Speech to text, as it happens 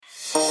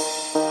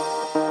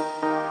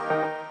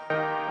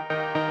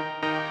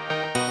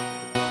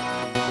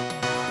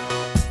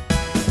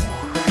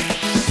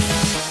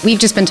We've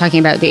just been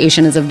talking about the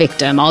ocean as a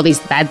victim, all these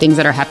bad things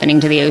that are happening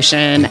to the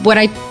ocean. What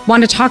I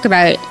want to talk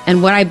about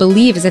and what I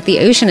believe is that the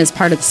ocean is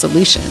part of the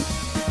solution.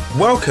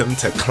 Welcome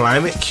to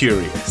Climate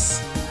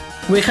Curious.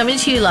 We're coming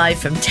to you live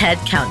from TED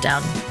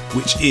Countdown,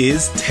 which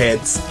is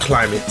TED's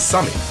Climate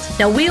Summit.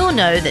 Now, we all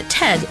know that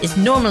TED is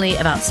normally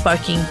about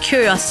sparking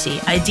curiosity,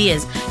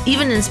 ideas,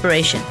 even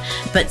inspiration.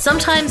 But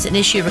sometimes an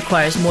issue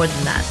requires more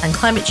than that, and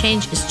climate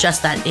change is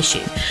just that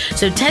issue.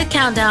 So TED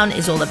Countdown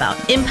is all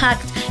about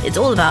impact, it's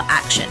all about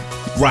action.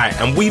 Right,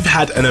 and we've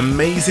had an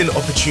amazing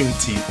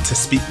opportunity to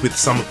speak with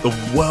some of the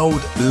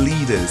world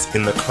leaders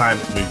in the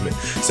climate movement.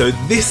 So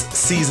this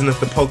season of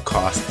the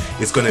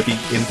podcast is going to be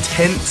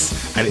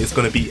intense and it's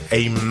going to be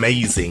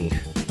amazing.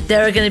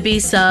 There are going to be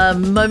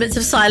some moments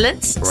of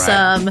silence,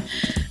 some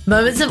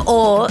moments of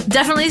awe,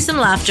 definitely some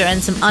laughter,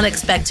 and some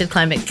unexpected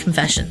climate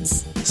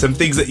confessions. Some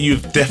things that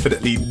you've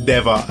definitely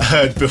never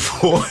heard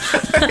before.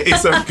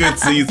 It's a good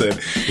season.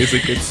 It's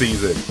a good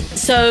season.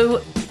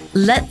 So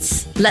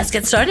let's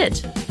get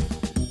started.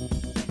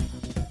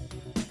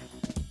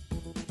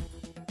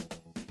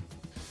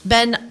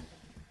 Ben,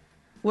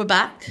 we're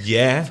back.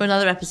 Yeah. For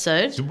another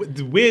episode.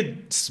 We're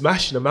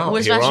smashing them out.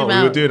 We're here, smashing aren't them we?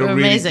 out. We're doing a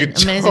really amazing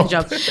good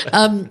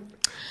job.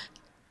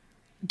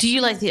 Do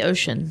you like the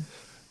ocean?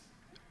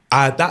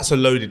 That's a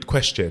loaded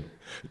question.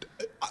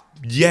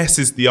 Yes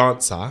is the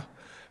answer,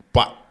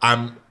 but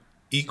I'm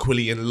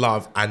equally in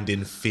love and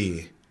in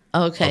fear.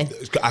 Okay.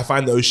 I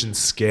find the ocean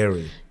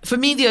scary. For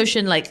me, the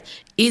ocean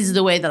is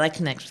the way that I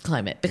connect with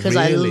climate because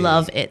Really? I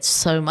love it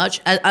so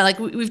much. I like.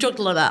 We've talked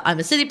a lot about. I'm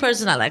a city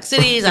person. I like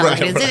cities. I like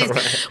in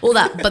cities. All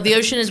that. But the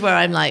ocean is where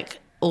I'm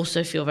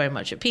also feel very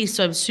much at peace.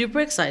 So I'm super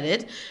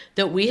excited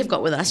that we have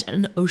got with us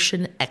an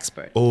ocean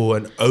expert. Oh,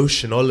 an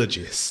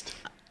oceanologist.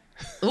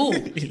 Ooh,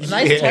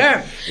 nice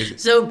term.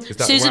 So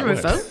Susan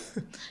right Rufo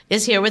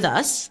is here with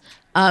us.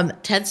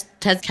 Ted's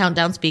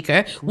Countdown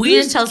speaker. Will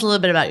you just tell us a little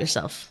bit about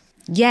yourself?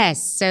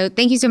 Yes. So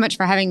thank you so much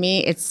for having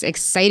me. It's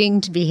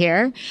exciting to be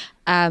here.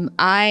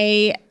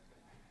 I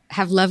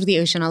have loved the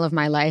ocean all of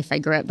my life. I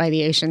grew up by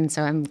the ocean,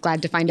 so I'm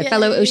glad to find a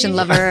fellow ocean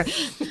lover.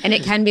 And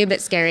it can be a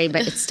bit scary,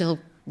 but it's still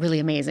really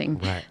amazing.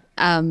 Right.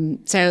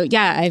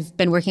 I've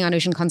been working on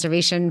ocean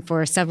conservation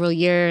for several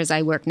years.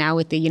 I work now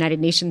with the United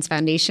Nations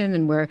Foundation,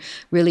 and we're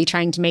really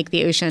trying to make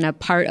the ocean a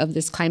part of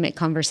this climate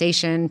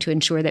conversation to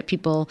ensure that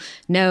people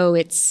know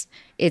it's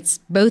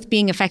both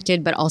being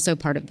affected, but also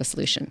part of the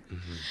solution.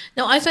 Mm-hmm.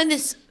 Now, I find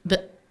this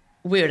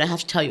weird, I have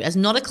to tell you. As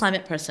not a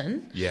climate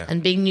person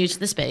and being new to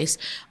the space,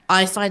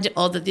 I find it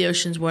odd that the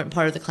oceans weren't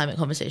part of the climate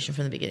conversation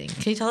from the beginning.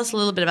 Can you tell us a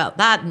little bit about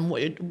that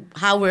and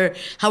how we're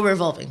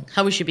evolving,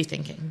 how we should be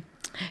thinking?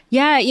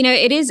 Yeah,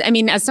 it is. I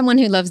mean, as someone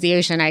who loves the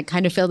ocean, I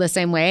kind of feel the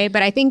same way.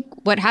 But I think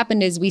what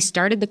happened is we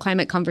started the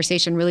climate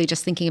conversation really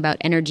just thinking about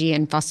energy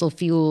and fossil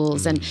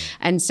fuels.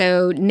 And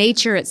so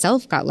nature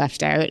itself got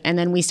left out. And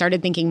then we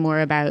started thinking more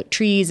about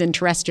trees and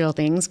terrestrial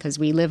things because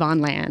we live on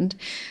land.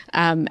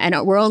 And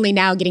we're only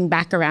now getting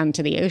back around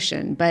to the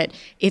ocean. But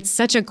it's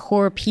such a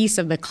core piece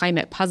of the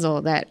climate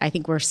puzzle that I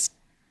think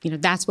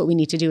that's what we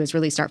need to do is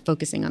really start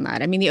focusing on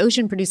that. I mean, the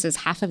ocean produces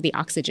half of the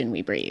oxygen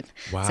we breathe.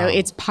 Wow. So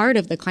it's part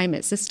of the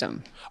climate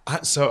system.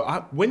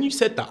 When you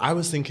said that, I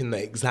was thinking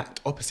the exact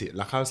opposite.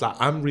 I was like,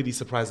 I'm really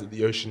surprised that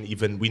the ocean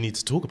we need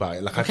to talk about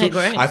it.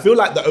 I feel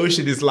like the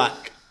ocean is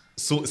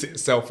sorts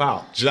itself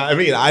out. Do you know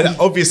what I mean?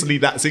 Obviously,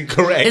 that's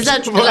incorrect. Is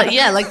that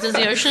does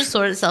the ocean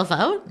sort itself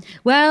out?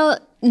 Well,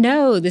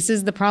 no, this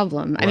is the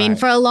problem. I mean,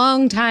 for a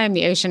long time,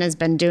 the ocean has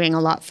been doing a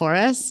lot for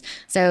us.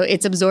 So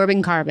it's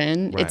absorbing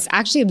carbon. Right. It's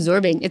actually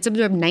absorbed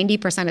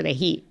 90% of the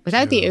heat.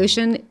 Without the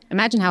ocean,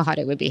 imagine how hot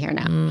it would be here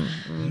now.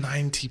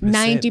 90%.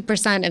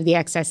 90% of the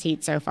excess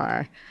heat so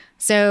far.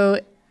 So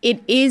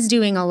it is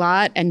doing a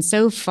lot. And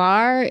so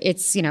far,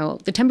 it's,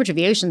 the temperature of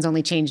the ocean's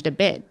only changed a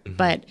bit. Mm-hmm.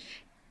 But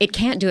it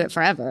can't do it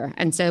forever.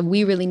 And so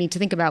we really need to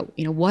think about,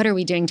 what are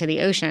we doing to the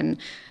ocean?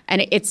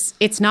 And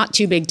it's not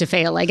too big to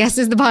fail, I guess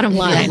is the bottom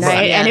line,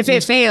 right? Yeah. And if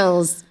it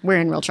fails, we're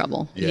in real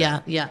trouble.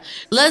 Yeah.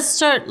 Let's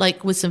start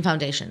with some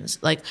foundations.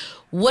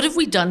 What have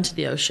we done to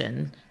the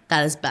ocean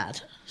that is bad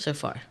so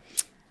far?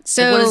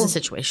 So what is the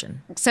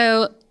situation?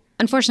 So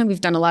unfortunately, we've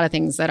done a lot of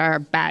things that are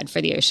bad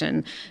for the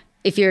ocean.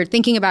 If you're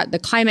thinking about the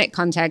climate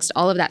context,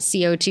 all of that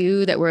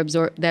CO2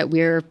 that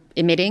we're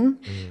emitting,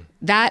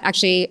 that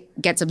actually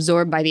gets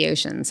absorbed by the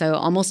ocean. So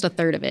almost a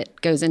third of it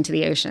goes into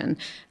the ocean.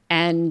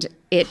 And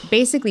it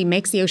basically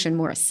makes the ocean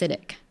more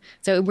acidic.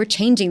 So we're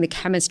changing the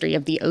chemistry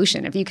of the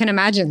ocean. If you can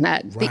imagine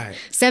that. Right.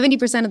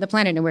 70% of the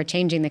planet, and we're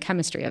changing the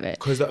chemistry of it.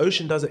 Because the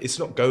ocean it's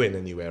not going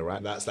anywhere,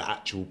 right? That's the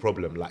actual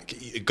problem.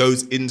 It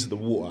goes into the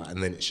water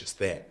and then it's just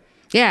there.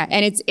 Yeah,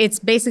 and it's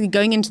basically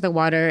going into the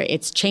water.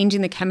 It's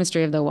changing the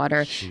chemistry of the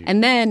water.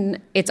 And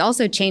then it's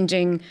also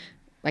changing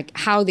like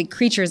how the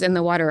creatures in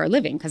the water are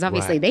living, because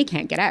obviously they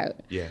can't get out.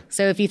 Yeah.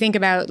 So if you think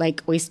about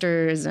like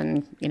oysters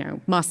and,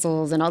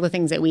 mussels and all the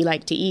things that we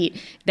like to eat,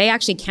 they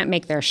actually can't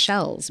make their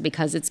shells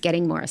because it's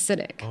getting more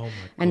acidic. Oh my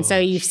and so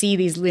you see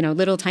these,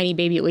 little tiny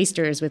baby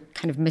oysters with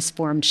kind of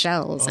misformed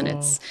shells, and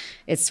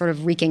it's sort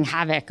of wreaking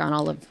havoc on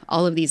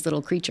all of these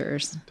little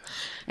creatures.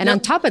 And on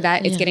top of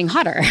that, it's getting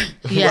hotter.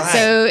 Yeah. Right.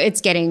 So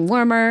it's getting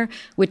warmer,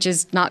 which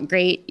is not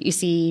great. You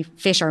see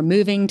fish are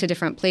moving to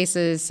different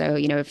places. So,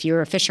 if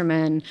you're a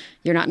fisherman,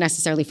 you're not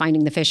necessarily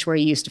finding the fish where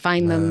you used to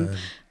find them.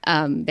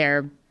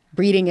 They're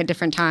breeding at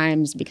different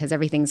times because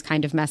everything's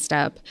kind of messed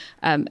up.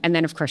 And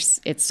then, of course,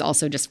 it's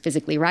also just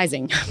physically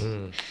rising.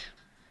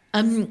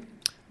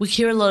 We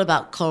hear a lot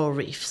about coral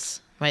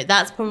reefs, right?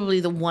 That's probably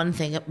the one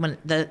thing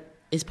that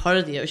is part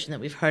of the ocean that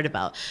we've heard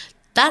about.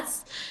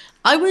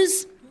 I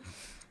was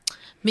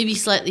maybe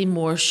slightly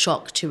more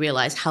shocked to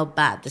realize how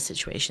bad the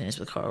situation is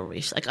with coral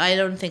reefs. Like, I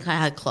don't think I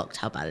had clocked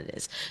how bad it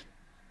is.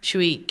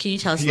 Can you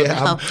tell us a little bit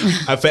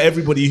how? For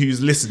everybody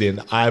who's listening,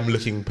 I'm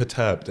looking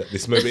perturbed at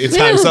this moment in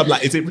time. So I'm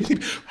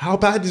like, how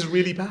bad is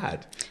really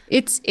bad?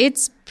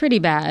 It's pretty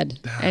bad.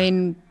 I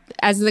mean,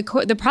 as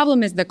the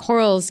problem is the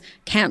corals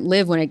can't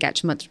live when it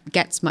gets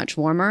much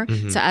warmer.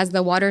 So as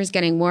the water is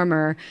getting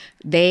warmer,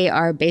 they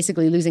are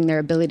basically losing their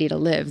ability to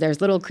live.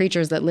 There's little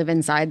creatures that live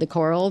inside the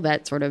coral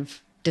that sort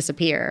of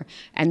disappear.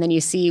 And then you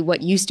see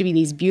what used to be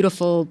these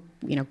beautiful,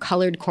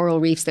 colored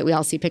coral reefs that we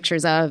all see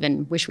pictures of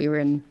and wish we were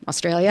in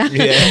Australia.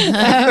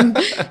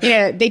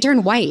 Yeah. They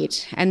turn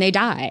white and they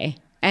die.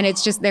 And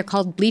it's just, they're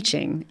called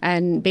bleaching.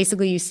 And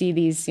basically you see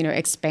these,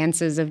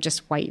 expanses of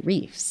just white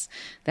reefs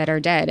that are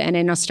dead. And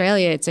in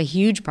Australia, it's a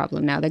huge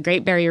problem now. The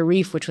Great Barrier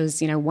Reef, which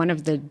was, one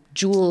of the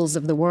jewels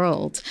of the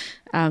world,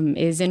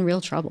 is in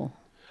real trouble.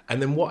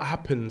 And then what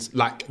happens,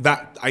 like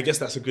that, I guess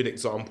that's a good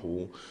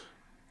example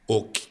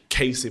or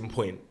case in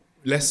point.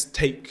 Let's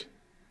take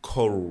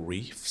coral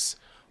reefs.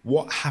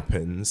 What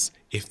happens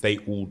if they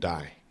all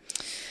die?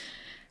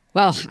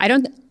 Well, I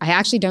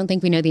actually don't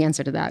think we know the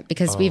answer to that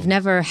because we've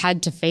never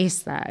had to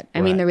face that.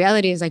 I mean, the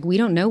reality is we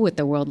don't know what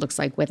the world looks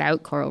like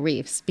without coral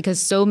reefs because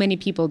so many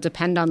people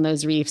depend on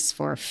those reefs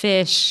for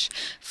fish,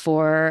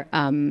 for,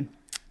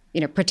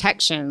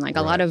 protection. Like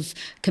a lot of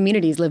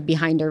communities live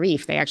behind a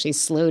reef. They actually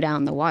slow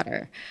down the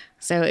water.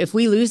 So if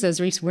we lose those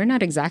reefs, we're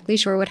not exactly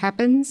sure what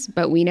happens,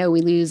 but we know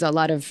we lose a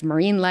lot of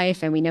marine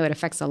life and we know it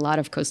affects a lot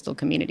of coastal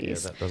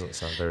communities. Yeah, that doesn't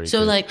sound very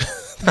so good.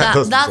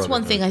 That's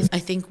one thing I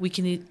think we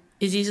can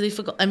is easily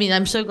forgot. I mean,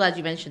 I'm so glad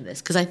you mentioned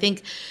this because I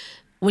think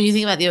when you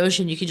think about the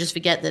ocean, you can just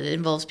forget that it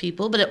involves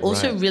people, but it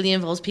also really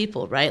involves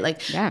people, right?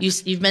 Like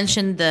you've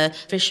mentioned the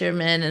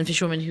fishermen and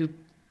fisherwomen who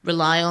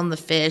rely on the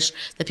fish,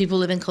 the people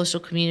who live in coastal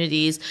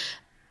communities,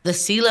 the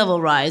sea level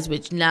rise,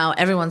 which now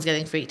everyone's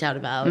getting freaked out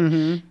about.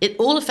 It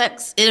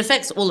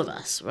affects all of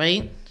us,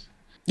 right?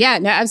 Yeah,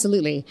 no,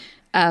 absolutely.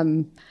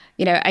 I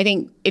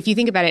think if you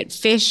think about it,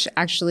 fish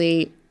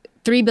actually,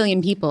 3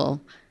 billion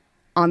people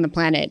on the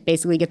planet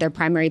basically get their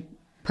primary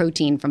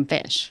protein from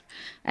fish.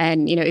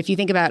 And, if you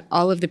think about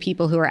all of the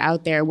people who are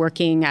out there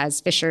working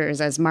as fishers,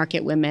 as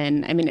market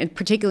women, I mean,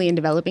 particularly in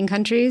developing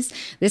countries,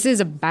 this is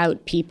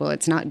about people.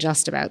 It's not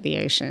just about the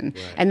ocean.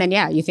 Right. And then,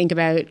 you think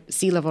about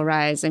sea level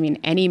rise. I mean,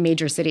 any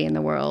major city in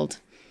the world,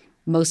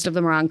 most of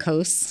them are on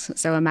coasts.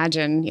 So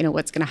imagine,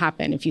 what's going to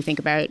happen if you think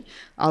about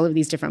all of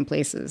these different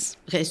places.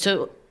 Okay,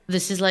 so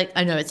this is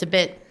I know it's a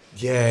bit...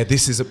 Yeah,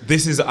 this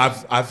is.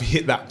 I've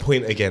hit that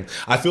point again.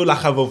 I feel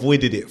like I've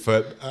avoided it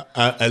for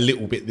a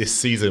little bit this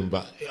season,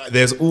 but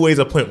there's always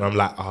a point where I'm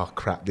like, oh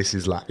crap, this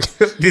is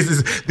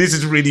this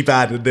is really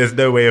bad, and there's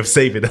no way of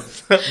saving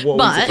us.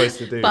 What are we supposed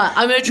to do? But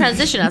I'm going to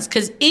transition us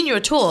because in your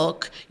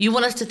talk, you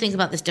want us to think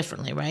about this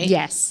differently, right?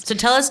 Yes. So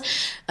tell us.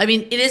 I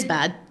mean, it is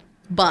bad.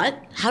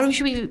 But how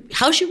should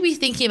we be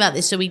thinking about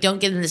this so we don't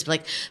get in this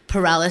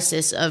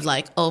paralysis of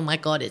oh my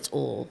God, it's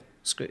all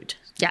screwed?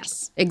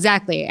 Yes,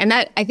 exactly. And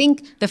that, I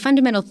think the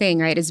fundamental thing,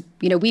 right, is,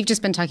 we've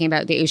just been talking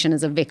about the ocean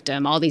as a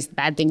victim, all these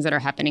bad things that are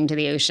happening to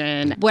the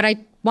ocean. What I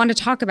want to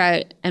talk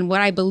about and what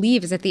I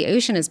believe is that the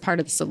ocean is part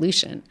of the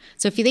solution.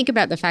 So if you think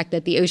about the fact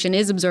that the ocean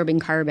is absorbing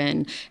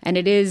carbon and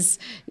it is,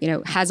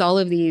 has all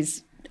of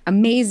these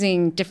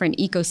amazing different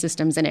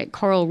ecosystems in it,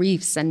 coral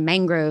reefs and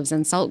mangroves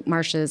and salt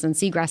marshes and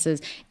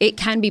seagrasses, it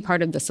can be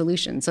part of the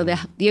solution. So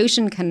the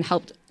ocean can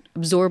help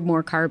absorb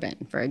more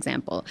carbon, for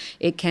example.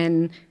 It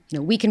can,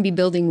 we can be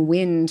building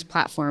wind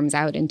platforms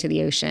out into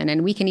the ocean,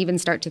 and we can even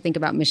start to think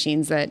about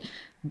machines that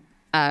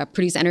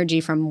produce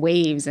energy from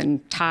waves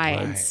and tides.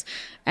 Right.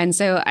 And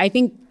so I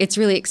think it's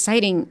really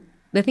exciting.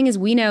 The thing is,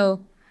 we know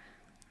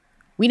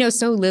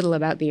so little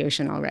about the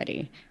ocean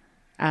already.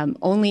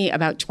 Only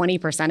about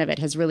 20% of it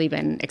has really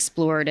been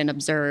explored and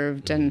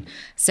observed. And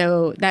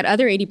so that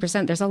other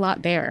 80%, there's a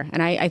lot there.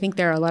 And I think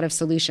there are a lot of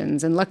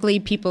solutions. And luckily,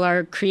 people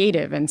are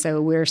creative. And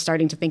so we're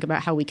starting to think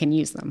about how we can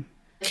use them.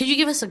 Could you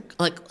give us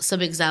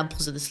some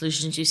examples of the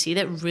solutions you see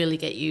that really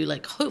get you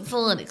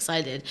hopeful and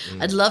excited?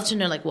 I'd love to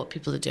know what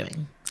people are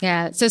doing.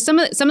 Yeah. So some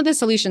of the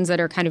solutions that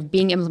are kind of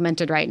being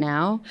implemented right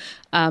now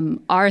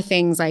are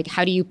things like,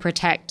 how do you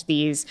protect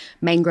these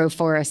mangrove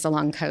forests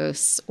along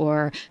coasts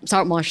or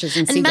salt marshes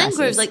and seagrasses? And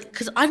mangroves, like,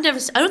 because I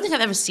don't think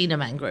I've ever seen a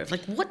mangrove.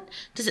 Like, what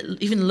does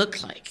it even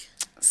look like?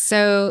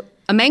 So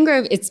a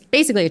mangrove, it's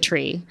basically a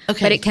tree,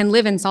 but it can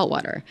live in salt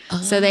water.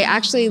 So they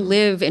actually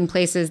live in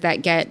places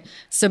that get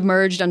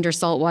submerged under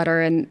salt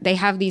water, and they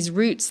have these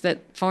roots that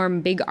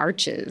form big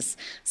arches.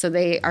 So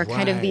they are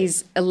kind of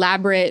these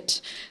elaborate,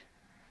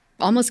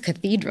 almost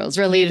cathedrals,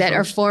 really, that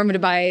are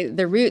formed by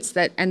the roots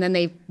and then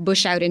they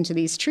bush out into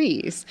these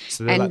trees.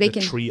 So they're like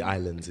tree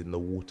islands in the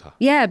water.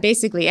 Yeah,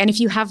 basically. And if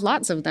you have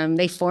lots of them,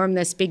 they form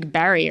this big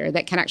barrier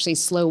that can actually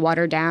slow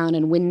water down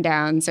and wind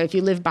down. So if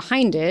you live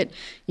behind it,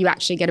 you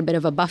actually get a bit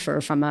of a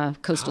buffer from a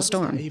coastal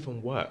storm. How does that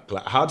even work?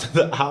 Like,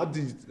 how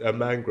did a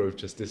mangrove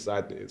just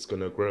decide that it's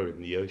going to grow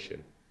in the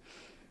ocean?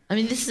 I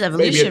mean, this is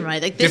evolution,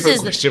 right? Like, this is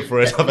a question for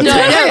another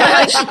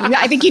time.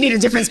 I think you need a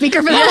different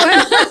speaker for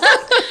that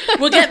one.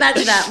 We'll get back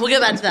to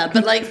that.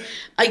 But like,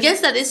 I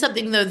guess that is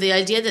something, though, the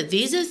idea that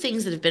these are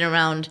things that have been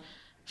around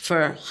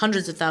for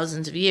hundreds of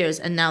thousands of years,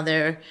 and now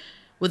they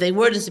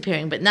were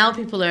disappearing, but now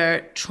people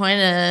are trying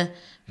to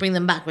bring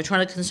them back. We're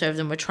trying to conserve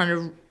them. We're trying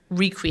to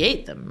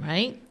recreate them,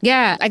 right?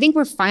 Yeah, I think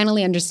we're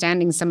finally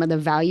understanding some of the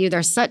value.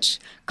 They're such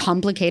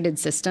complicated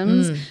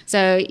systems.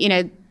 So,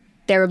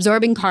 they're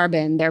absorbing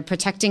carbon. They're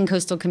protecting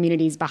coastal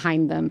communities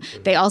behind them.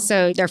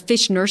 They're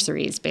fish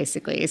nurseries,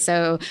 basically.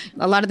 So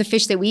a lot of the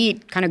fish that we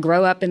eat kind of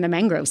grow up in the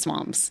mangrove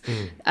swamps.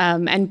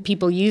 And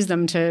people use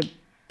them to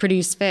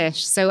produce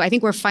fish. So I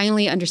think we're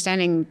finally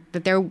understanding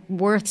that they're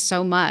worth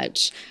so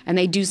much and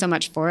they do so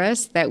much for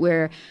us that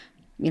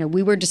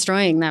we were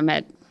destroying them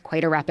at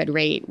quite a rapid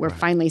rate. We're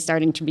finally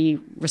starting to be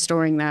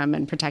restoring them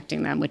and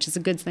protecting them, which is a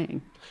good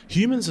thing.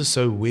 Humans are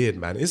so weird,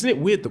 man. Isn't it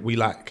weird that we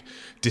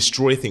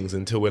destroy things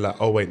until we're like,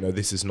 oh wait, no,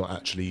 this is not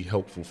actually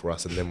helpful for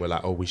us, and then we're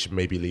like, oh, we should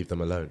maybe leave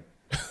them alone.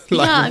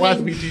 Why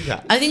do we do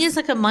that? I think it's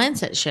like a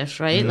mindset shift,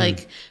 right?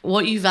 Like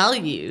what you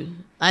value.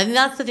 I think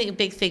that's the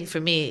big thing for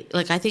me.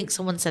 Like, I think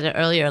someone said it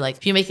earlier, like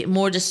if you make it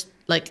more just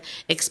like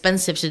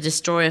expensive to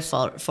destroy a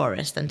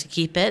forest than to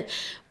keep it.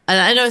 And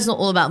I know it's not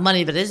all about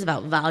money, but it is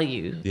about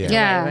value.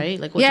 Yeah. Right?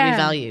 Like, what do we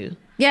value?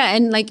 Yeah,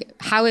 and I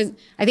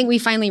think we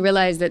finally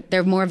realized that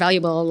they're more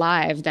valuable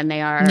alive than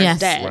they are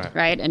dead,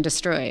 right? And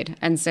destroyed.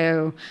 And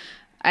so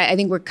I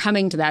think we're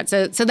coming to that.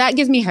 So that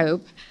gives me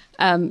hope.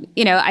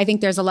 I think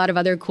there's a lot of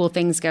other cool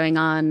things going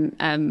on.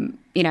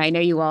 I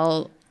know you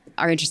all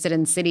are interested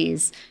in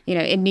cities.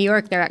 In New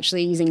York, they're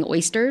actually using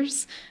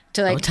oysters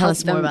to tell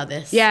us more about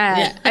this.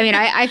 Yeah. I mean,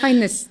 I find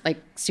this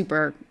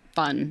super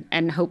fun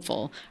and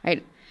hopeful,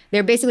 right?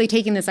 They're basically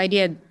taking this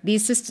idea,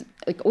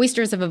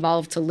 oysters have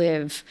evolved to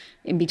live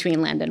in between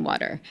land and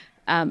water.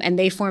 And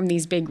they form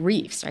these big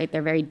reefs, right?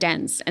 They're very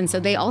dense. And so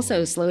they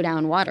also slow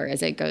down water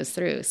as it goes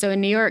through. So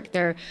in New York,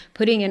 they're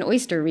putting in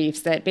oyster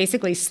reefs that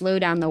basically slow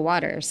down the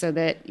water so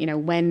that,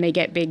 when they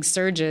get big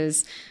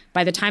surges,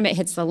 by the time it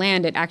hits the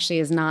land, it actually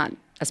is not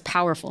as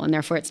powerful. And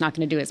therefore, it's not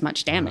going to do as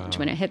much damage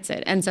when it hits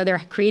it. And so they're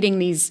creating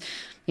these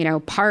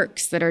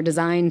parks that are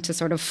designed to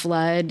sort of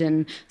flood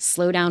and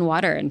slow down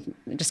water and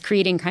just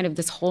creating kind of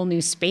this whole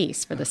new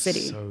space for the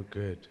city. So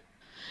good.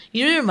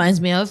 You know what it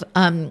reminds me of?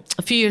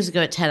 A few years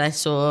ago at TED, I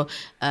saw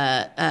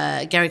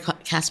Garry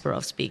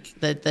Kasparov speak,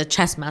 the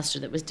chess master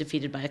that was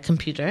defeated by a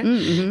computer.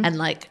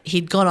 And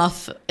he'd gone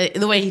off,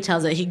 the way he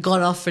tells it, he'd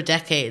gone off for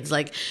decades,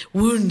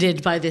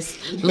 wounded by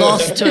this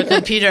loss to a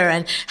computer,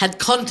 and had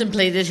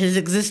contemplated his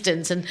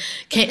existence and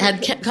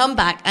had come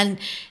back. And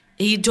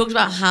he talked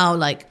about how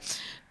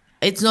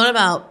it's not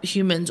about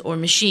humans or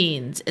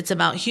machines. It's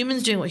about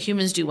humans doing what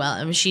humans do well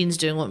and machines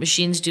doing what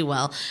machines do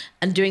well,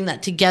 and doing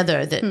that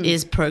together that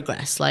is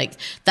progress.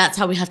 That's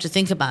how we have to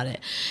think about it.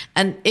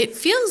 And it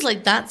feels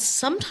like that's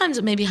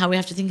sometimes maybe how we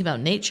have to think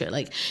about nature.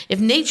 If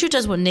nature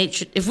does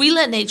if we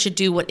let nature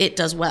do what it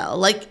does well,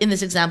 like in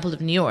this example of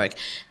New York,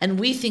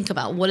 and we think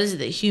about what is it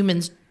that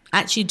humans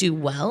actually do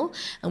well,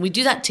 and we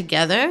do that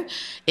together,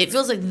 it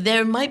feels like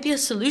there might be a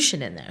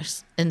solution in there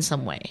in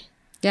some way.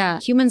 Yeah,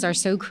 humans are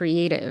so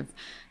creative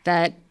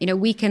that,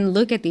 we can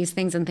look at these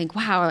things and think,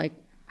 wow,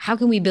 how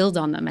can we build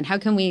on them? And how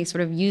can we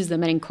sort of use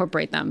them and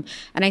incorporate them?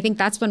 And I think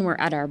that's when we're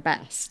at our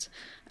best,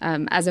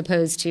 as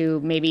opposed to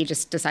maybe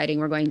just deciding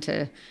we're going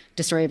to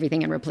destroy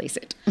everything and replace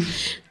it.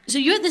 So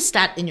you had this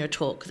stat in your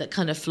talk that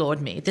kind of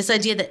floored me. This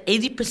idea that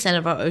 80%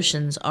 of our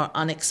oceans are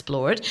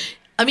unexplored.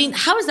 I mean,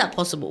 how is that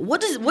possible?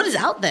 What is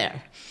out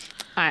there?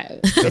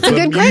 It's a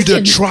good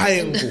question. Bermuda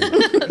Triangle.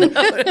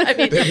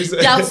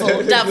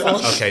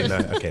 Doubtful. Okay,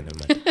 never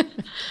mind.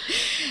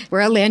 We're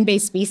a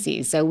land-based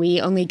species, so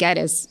we only get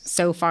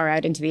so far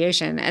out into the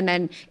ocean. And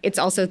then it's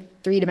also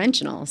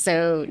three-dimensional.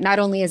 So not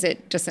only is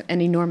it just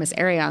an enormous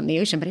area on the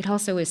ocean, but it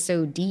also is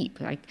so deep.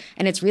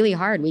 And it's really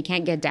hard. We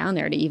can't get down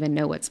there to even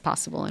know what's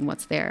possible and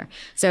what's there.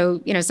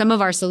 So, some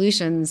of our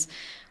solutions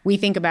we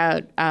think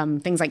about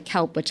things like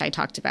kelp, which I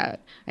talked about.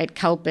 Right?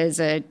 Kelp is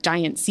a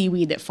giant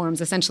seaweed that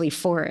forms essentially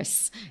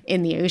forests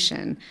in the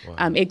ocean.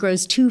 Wow. It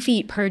grows 2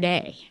 feet per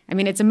day. I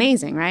mean, it's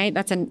amazing, right?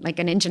 That's like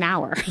an inch an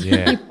hour.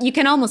 Yeah. You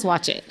can almost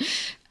watch it.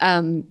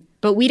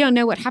 But we don't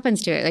know what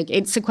happens to it. Like,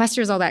 it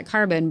sequesters all that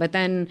carbon, but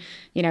then,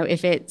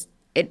 if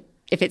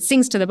it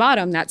sinks to the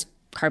bottom, that's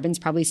carbon's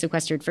probably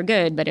sequestered for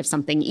good. But if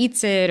something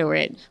eats it or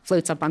it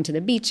floats up onto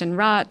the beach and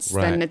rots,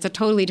 then it's a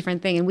totally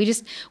different thing. And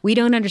we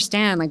don't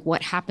understand like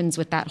what happens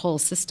with that whole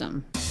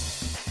system.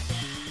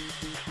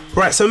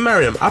 Right. So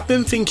Mariam, I've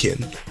been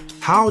thinking,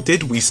 how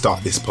did we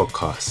start this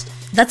podcast?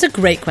 That's a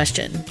great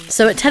question.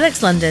 So at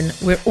TEDx London,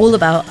 we're all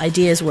about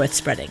ideas worth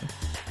spreading.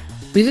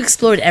 We've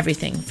explored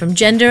everything from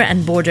gender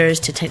and borders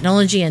to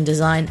technology and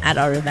design at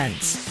our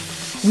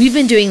events. We've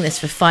been doing this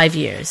for 5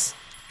 years.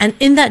 And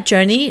in that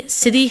journey,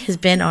 Citi has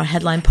been our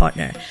headline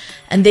partner,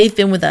 and they've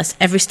been with us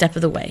every step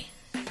of the way.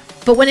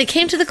 But when it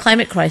came to the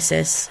climate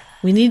crisis,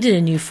 we needed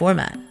a new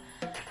format.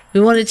 We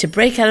wanted to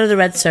break out of the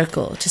red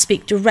circle, to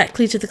speak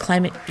directly to the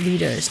climate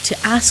leaders, to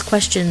ask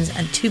questions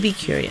and to be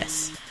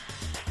curious.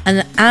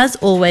 And as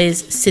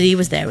always, Citi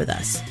was there with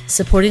us,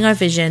 supporting our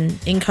vision,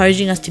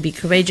 encouraging us to be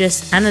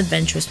courageous and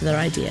adventurous with our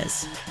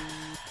ideas.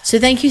 So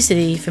thank you,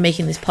 Citi, for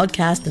making this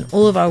podcast and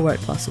all of our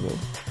work possible.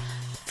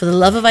 For the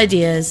love of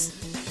ideas,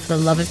 for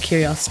the love of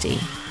curiosity,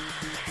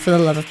 for the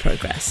love of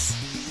progress.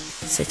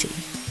 Citi.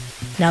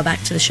 Now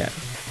back to the show.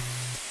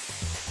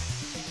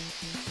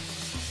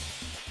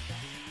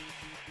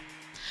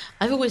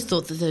 I've always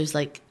thought that those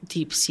like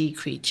deep sea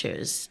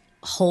creatures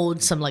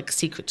hold some like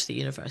secret to the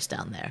universe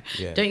down there.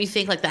 Yeah. Don't you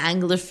think, like the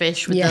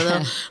anglerfish with the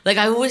little, like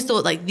I always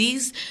thought like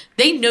these,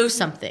 they know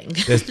something.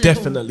 There's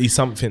definitely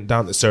something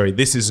down there. Sorry,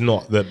 this is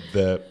not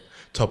the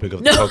topic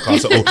of the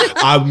podcast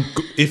at all.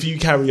 If you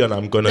carry on,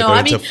 I'm going to go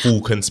into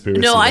full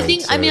conspiracy mode,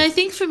 I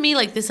think for me,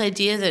 like this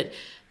idea that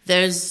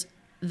there's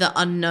the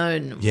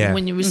unknown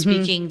when you were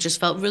speaking just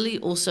felt really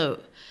also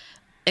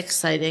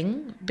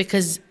exciting,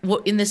 because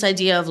what in this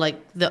idea of like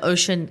the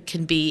ocean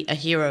can be a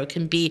hero,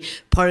 can be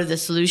part of the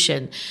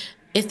solution.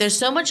 If there's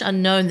so much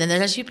unknown, then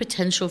there's actually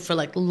potential for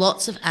like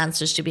lots of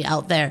answers to be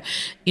out there.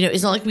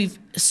 It's not like we've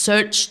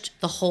searched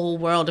the whole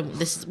world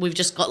and we've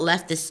just got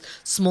left this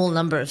small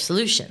number of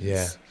solutions.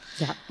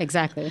 Yeah,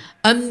 exactly.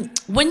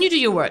 When you do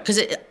your work, because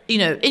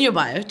in your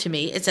bio, to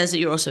me, it says that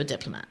you're also a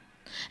diplomat,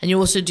 and you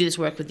also do this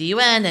work with the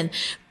UN and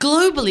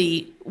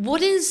globally.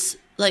 What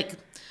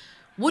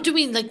do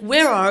we like?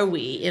 Where are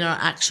we in our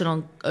action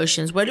on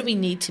oceans? Where do we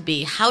need to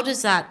be? How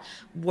does that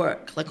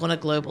work, like on a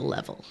global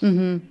level?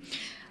 Mm-hmm.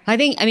 I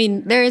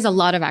mean, there is a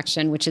lot of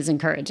action, which is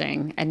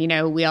encouraging. And,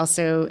 we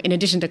also, in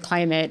addition to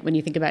climate, when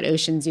you think about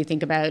oceans, you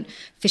think about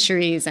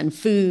fisheries and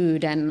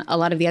food and a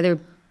lot of the other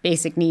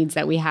basic needs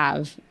that we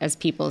have as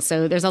people.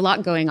 So there's a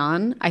lot going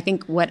on. I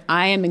think what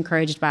I am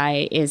encouraged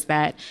by is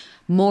that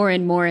more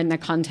and more in the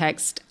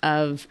context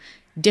of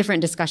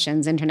different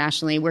discussions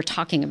internationally, we're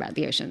talking about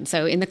the ocean.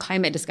 So in the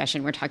climate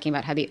discussion, we're talking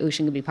about how the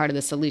ocean could be part of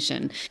the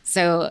solution.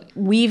 So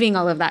weaving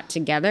all of that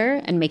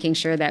together and making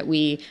sure that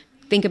we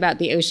think about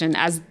the ocean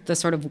as the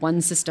sort of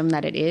one system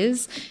that it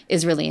is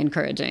really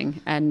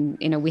encouraging. And,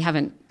 we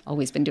haven't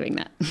always been doing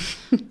that.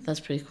 That's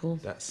pretty cool.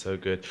 That's so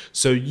good.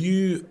 So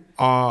you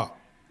are,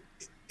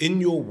 in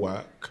your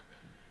work,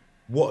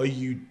 what are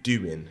you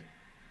doing?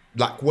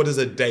 Like, what does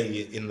a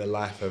day in the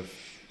life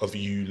of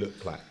you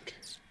look like?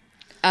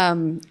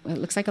 Well, it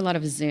looks like a lot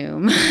of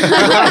Zoom, which is,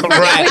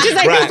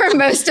 I think, for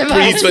most of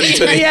us.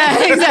 Pre-2020.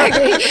 Yeah,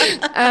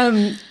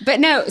 exactly. But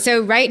no,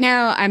 so right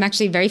now I'm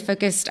actually very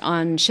focused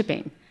on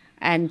shipping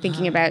and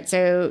thinking about,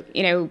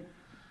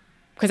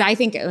 because I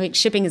think like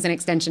shipping is an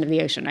extension of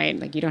the ocean, right?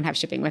 Like you don't have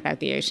shipping without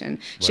the ocean.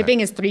 Right.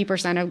 Shipping is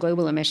 3% of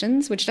global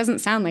emissions, which doesn't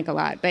sound like a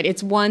lot, but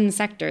it's one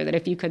sector that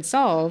if you could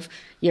solve,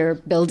 you're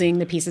building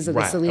the pieces of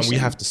the solution. And we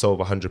have to solve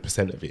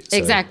 100% of it. So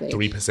exactly.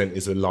 3%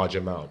 is a large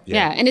amount.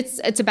 Yeah, and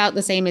it's about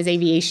the same as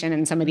aviation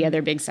and some of the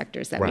other big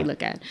sectors that we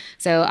look at.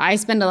 So I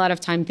spend a lot of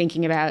time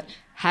thinking about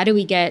how do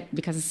we get,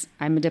 because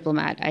I'm a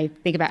diplomat, I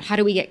think about how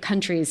do we get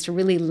countries to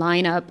really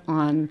line up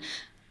on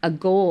a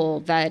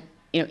goal that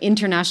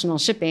international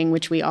shipping,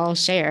 which we all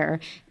share,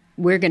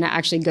 we're going to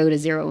actually go to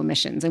zero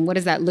emissions. And what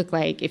does that look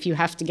like if you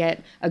have to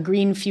get a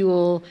green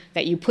fuel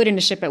that you put in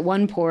a ship at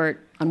one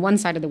port on one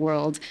side of the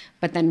world,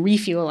 but then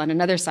refuel on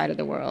another side of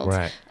the world?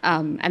 Right.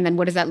 And then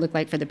what does that look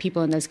like for the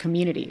people in those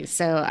communities?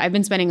 So I've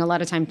been spending a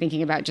lot of time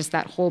thinking about just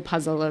that whole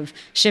puzzle of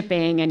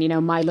shipping.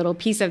 And, my little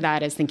piece of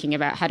that is thinking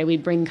about how do we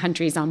bring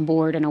countries on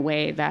board in a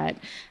way that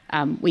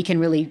we can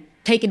really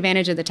take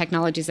advantage of the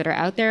technologies that are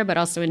out there, but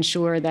also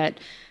ensure that,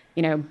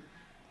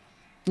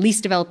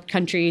 least developed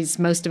countries,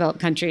 most developed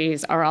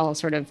countries are all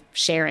sort of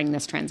sharing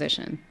this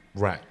transition.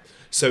 Right.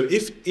 So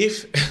if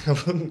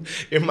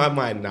in my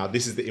mind now,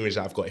 this is the image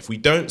that I've got. If we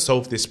don't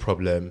solve this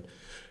problem,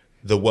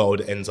 the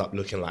world ends up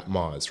looking like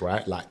Mars,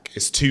 right? Like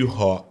it's too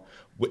hot.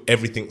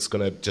 Everything's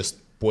going to just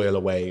boil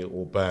away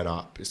or burn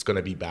up. It's going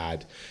to be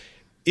bad.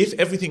 If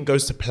everything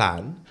goes to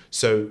plan,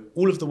 so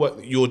all of the work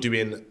that you're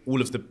doing, all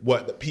of the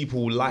work that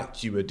people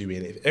like you are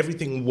doing, if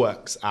everything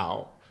works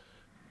out,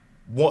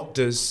 what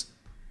does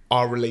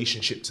our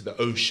relationship to the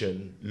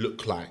ocean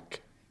look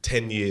like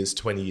 10 years,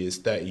 20 years,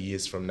 30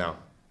 years from now?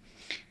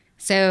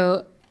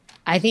 So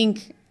I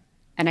think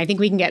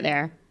we can get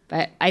there.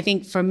 But I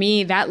think for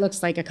me, that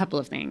looks like a couple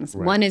of things.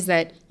 Right. One is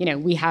that,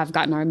 we have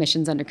gotten our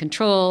emissions under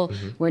control.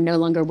 Mm-hmm. We're no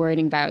longer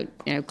worrying about,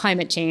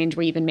 climate change.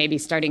 We're even maybe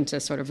starting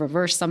to sort of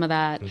reverse some of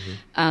that.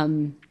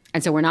 Mm-hmm.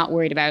 And so we're not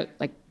worried about,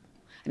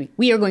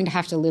 we are going to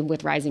have to live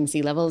with rising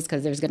sea levels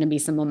because there's going to be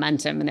some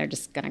momentum and they're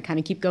just going to kind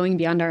of keep going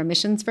beyond our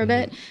emissions for a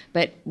bit.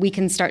 But we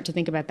can start to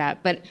think about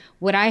that. But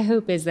what I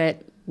hope is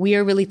that we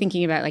are really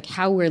thinking about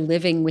how we're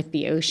living with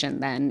the ocean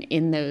then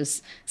in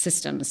those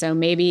systems. So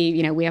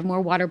maybe, we have more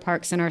water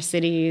parks in our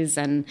cities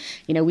and,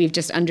 we've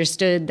just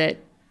understood that,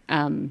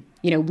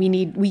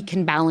 we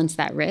can balance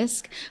that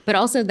risk, but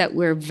also that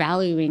we're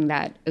valuing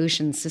that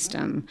ocean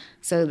system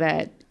so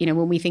that,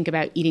 when we think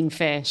about eating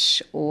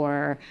fish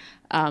or,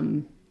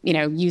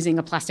 using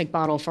a plastic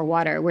bottle for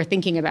water, we're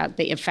thinking about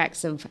the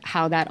effects of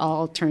how that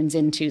all turns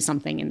into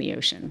something in the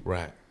ocean.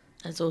 Right.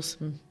 That's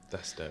awesome.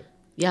 That's dope.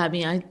 Yeah, I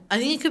mean, I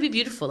think it could be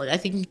beautiful. I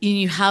think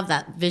you have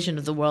that vision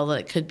of the world that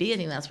it could be. I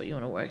think that's what you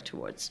want to work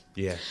towards.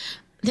 Yeah.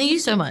 Thank you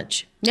so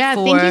much. Yeah,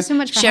 thank you so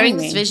much for sharing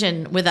having this me.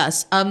 vision with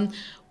us.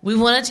 We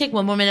want to take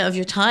one more minute of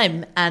your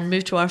time and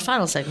move to our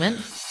final segment.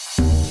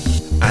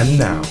 And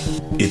now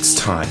it's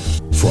time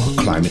for our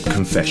climate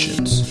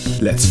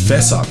confessions. Let's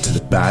fess up to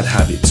the bad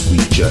habits we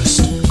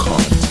just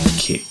can't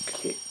kick.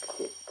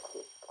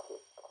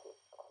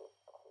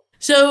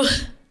 So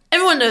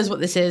everyone knows what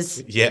this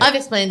is. Yeah. I've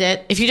explained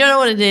it. If you don't know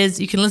what it is,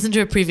 you can listen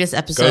to a previous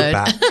episode.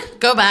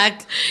 Go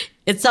back.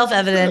 It's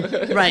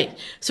self-evident. Right.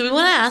 So we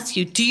want to ask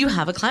you, do you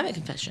have a climate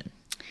confession?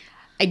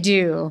 I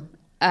do.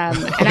 Are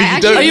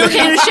you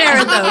okay to share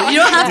it though? You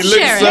don't have to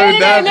share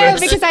it. No,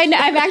 because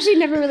I've actually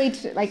never really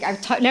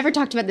never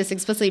talked about this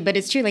explicitly, but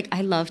it's true.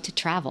 I love to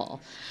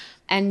travel,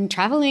 and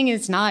traveling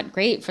is not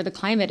great for the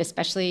climate,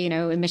 especially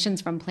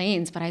emissions from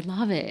planes. But I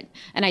love it,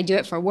 and I do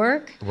it for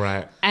work.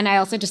 Right. And I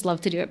also just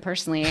love to do it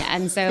personally,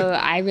 and so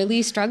I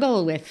really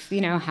struggle with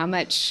how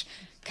much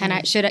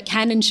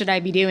should I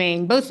be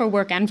doing both for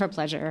work and for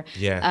pleasure?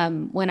 Yeah.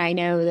 When I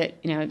know that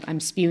I'm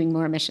spewing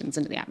more emissions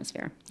into the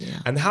atmosphere. Yeah.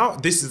 And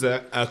this is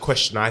a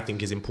question I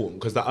think is important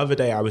because the other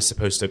day I was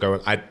supposed to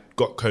go. I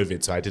got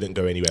COVID, so I didn't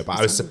go anywhere. But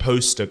I was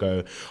supposed to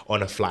go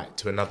on a flight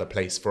to another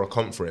place for a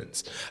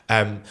conference,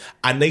 and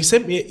they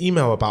sent me an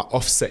email about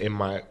offsetting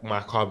my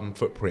carbon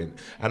footprint,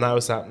 and I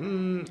was like,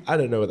 I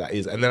don't know what that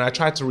is. And then I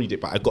tried to read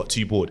it, but I got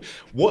too bored.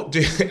 What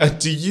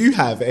do you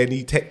have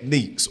any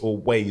techniques or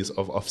ways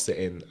of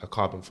offsetting a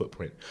carbon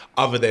footprint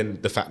other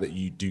than the fact that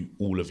you do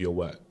all of your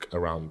work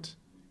around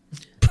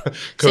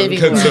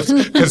conserving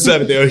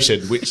the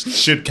ocean, which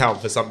should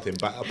count for something?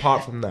 But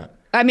apart from that,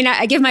 I mean,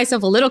 I give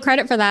myself a little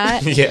credit for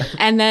that. Yeah.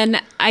 And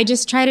then I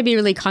just try to be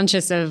really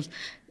conscious of,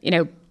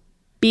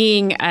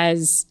 being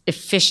as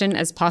efficient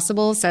as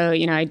possible. So,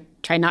 I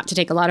try not to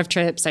take a lot of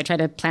trips. I try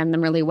to plan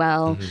them really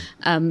well.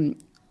 Mm-hmm.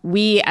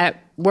 We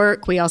at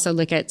work, we also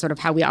look at sort of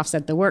how we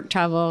offset the work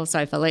travel. So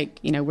I feel like,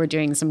 we're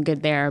doing some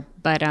good there.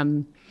 But I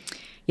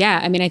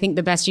mean, I think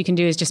the best you can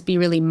do is just be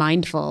really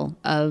mindful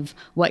of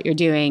what you're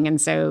doing.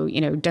 And so,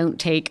 don't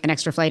take an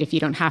extra flight if you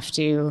don't have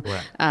to.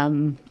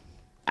 Right.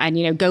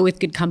 And, go with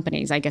good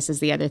companies, I guess, is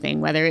the other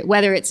thing,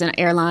 whether it's an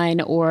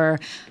airline or,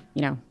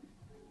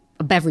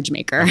 a beverage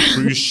maker. A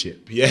cruise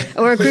ship, yeah.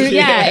 Or a cruise,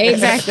 yeah,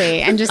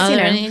 exactly. And just,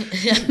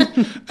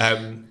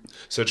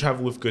 So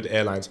travel with good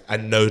airlines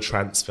and no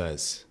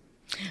transfers.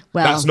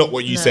 Well, that's not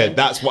what you said.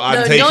 That's what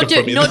I'm taking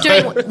from it. Not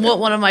doing what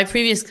one of my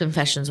previous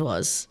confessions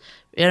was.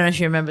 I don't know if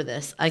you remember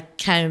this. I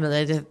can't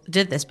remember that I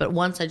did this, but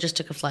once I just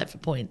took a flight for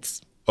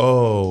points.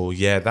 Oh,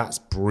 yeah, that's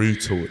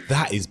brutal.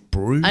 That is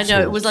brutal. I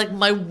know, it was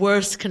my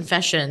worst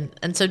confession.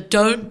 And so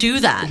don't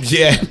do that.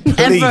 Yeah,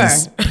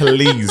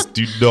 please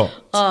do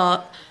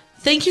not.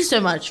 Thank you so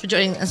much for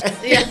joining us.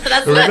 Yeah,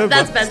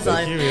 that's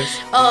bedtime.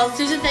 Oh,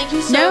 Susan, thank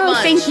you so much. No,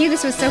 thank you.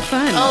 This was so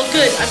fun. Oh,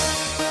 good.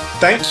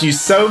 Thank you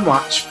so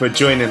much for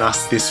joining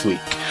us this week.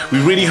 We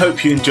really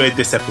hope you enjoyed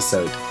this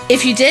episode.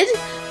 If you did,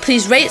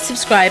 please rate,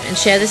 subscribe, and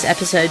share this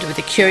episode with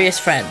a curious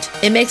friend.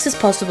 It makes it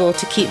possible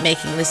to keep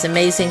making this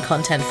amazing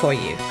content for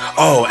you.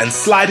 Oh, and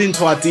slide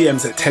into our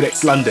DMs at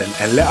TEDx London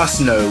and let us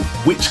know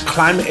which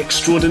climate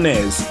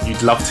extraordinaires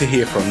you'd love to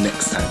hear from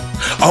next time.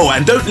 Oh,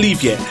 and don't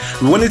leave yet.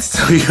 We wanted to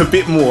tell you a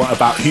bit more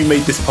about who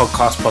made this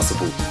podcast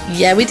possible.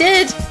 Yeah, we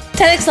did.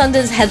 TEDx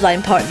London's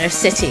headline partner,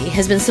 City,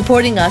 has been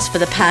supporting us for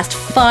the past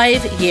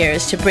 5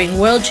 years to bring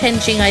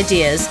world-changing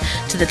ideas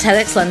to the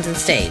TEDx London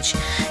stage.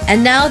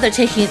 And now they're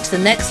taking it to the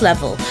next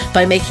level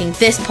by making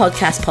this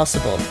podcast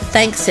possible.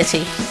 Thanks,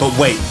 City. But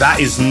wait, that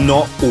is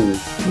not all.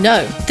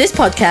 No, this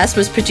podcast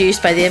was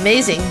produced by the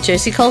amazing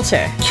Josie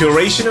Coulter.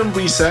 Curation and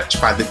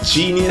research by the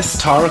genius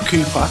Tara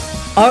Cooper.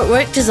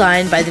 Artwork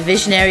designed by the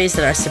visionaries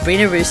that are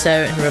Sabrina Russo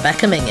and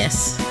Rebecca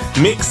Mingus.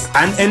 Mixed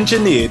and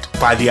engineered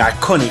by the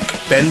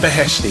iconic Ben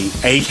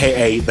Beheshti,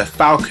 aka The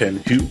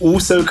Falcon, who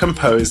also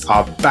composed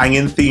our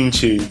banging theme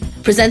tune.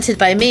 Presented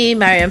by me,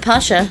 Mariam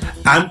Pasha.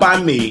 And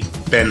by me,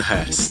 Ben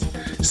Hurst.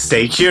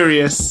 Stay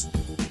curious.